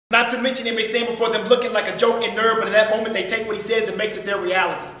Not to mention it may stand before them looking like a joke and nerd, but in that moment they take what he says and makes it their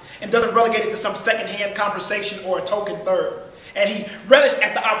reality and doesn't relegate it to some second-hand conversation or a token third. And he relished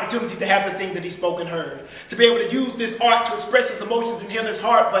at the opportunity to have the thing that he spoke and heard, to be able to use this art to express his emotions and heal his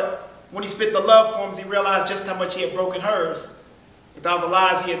heart. But when he spit the love poems, he realized just how much he had broken hers with all the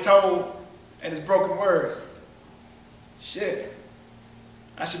lies he had told and his broken words. Shit,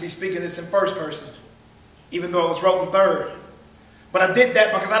 I should be speaking this in first person, even though it was wrote in third. But I did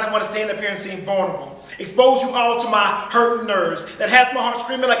that because I didn't want to stand up here and seem vulnerable. Expose you all to my hurting nerves that has my heart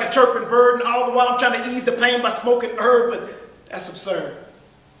screaming like a chirping bird, and all the while I'm trying to ease the pain by smoking herb, but that's absurd.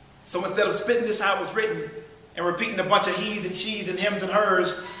 So instead of spitting this how it was written and repeating a bunch of he's and she's and hims and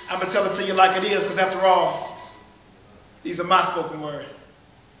hers, I'm going to tell it to you like it is, because after all, these are my spoken word.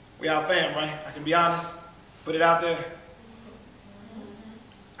 We our fam, right? I can be honest, put it out there.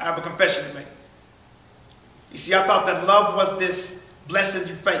 I have a confession to make. You see, I thought that love was this blessing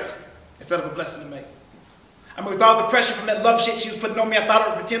you fake instead of a blessing to make. I mean, with all the pressure from that love shit she was putting on me, I thought I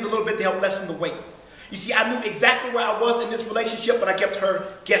would pretend a little bit to help lessen the weight. You see, I knew exactly where I was in this relationship, but I kept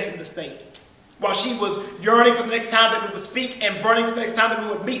her guessing the state. While she was yearning for the next time that we would speak and burning for the next time that we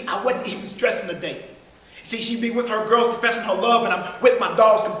would meet, I wasn't even stressing the date. See, she'd be with her girls professing her love, and I'm with my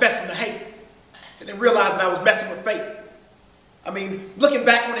dogs confessing the hate. I didn't realize that I was messing with fate. I mean, looking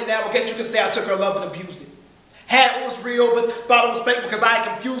back on it now, I guess you could say I took her love and abused it. Had it was real, but thought it was fake because I had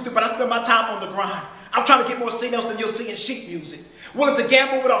confused it, but I spent my time on the grind. I'm trying to get more signals than you'll see in sheet music. Willing to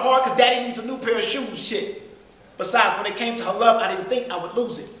gamble with her heart because daddy needs a new pair of shoes, shit. Besides, when it came to her love, I didn't think I would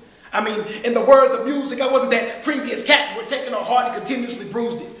lose it. I mean, in the words of music, I wasn't that previous cat who had taken her heart and continuously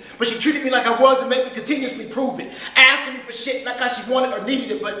bruised it. But she treated me like I was and made me continuously prove it. Asking me for shit, not because she wanted or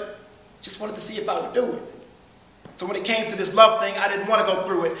needed it, but just wanted to see if I would do it. So when it came to this love thing, I didn't want to go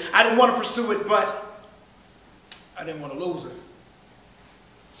through it. I didn't want to pursue it, but I didn't want to lose her.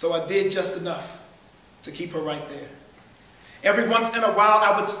 So I did just enough to keep her right there. Every once in a while,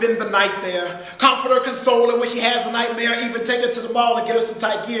 I would spend the night there, comfort her, console her when she has a nightmare, even take her to the mall and get her some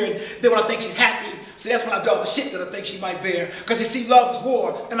tight gear. And then when I think she's happy, see, that's when I do all the shit that I think she might bear. Because you see, love is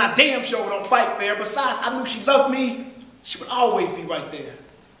war, and I damn sure don't fight fair. Besides, I knew she loved me. She would always be right there.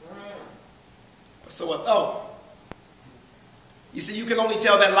 So I thought. You see, you can only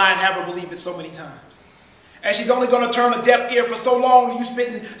tell that lie and have her believe it so many times. And she's only going to turn a deaf ear for so long, and you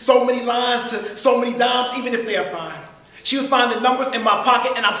spitting so many lines to so many dimes, even if they are fine. She was finding numbers in my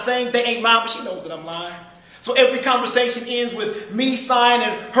pocket, and I'm saying they ain't mine, but she knows that I'm lying. So every conversation ends with me sighing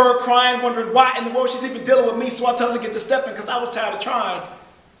and her crying, wondering why in the world she's even dealing with me. So I tell her to get to stepping because I was tired of trying.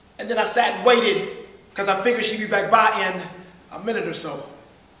 And then I sat and waited because I figured she'd be back by in a minute or so.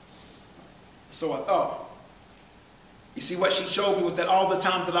 So I thought. You see, what she showed me was that all the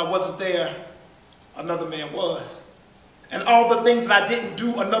times that I wasn't there, another man was. And all the things that I didn't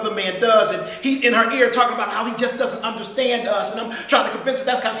do, another man does. And he's in her ear talking about how he just doesn't understand us. And I'm trying to convince her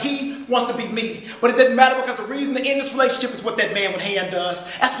that's because he wants to be me. But it didn't matter because the reason to end this relationship is what that man would hand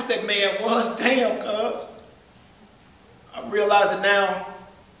us. That's what that man was. Damn, cuz. I'm realizing now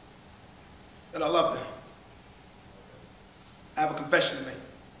that I loved her. I have a confession to make.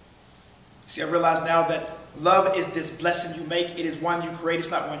 See, I realize now that love is this blessing you make. It is one you create.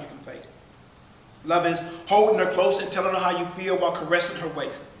 It's not one you can fake. Love is holding her close and telling her how you feel while caressing her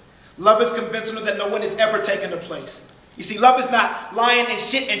waist. Love is convincing her that no one has ever taken her place. You see, love is not lying and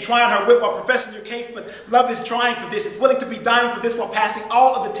shit and trying her wit while professing your case, but love is trying for this. It's willing to be dying for this while passing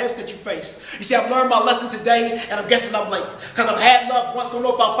all of the tests that you face. You see, I've learned my lesson today, and I'm guessing I'm late. Because I've had love once, don't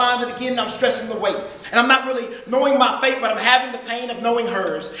know if I'll find it again, and I'm stressing the weight. And I'm not really knowing my fate, but I'm having the pain of knowing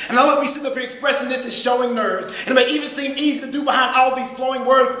hers. And I'll let me sit up here expressing this as showing nerves. And it may even seem easy to do behind all these flowing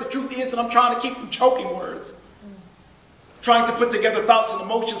words, but the truth is that I'm trying to keep from choking words. Trying to put together thoughts and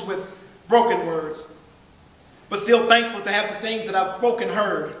emotions with broken words. But still thankful to have the things that I've spoken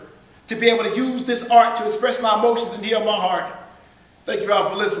heard, to be able to use this art to express my emotions and heal my heart. Thank you all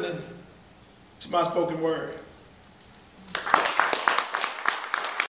for listening to my spoken word.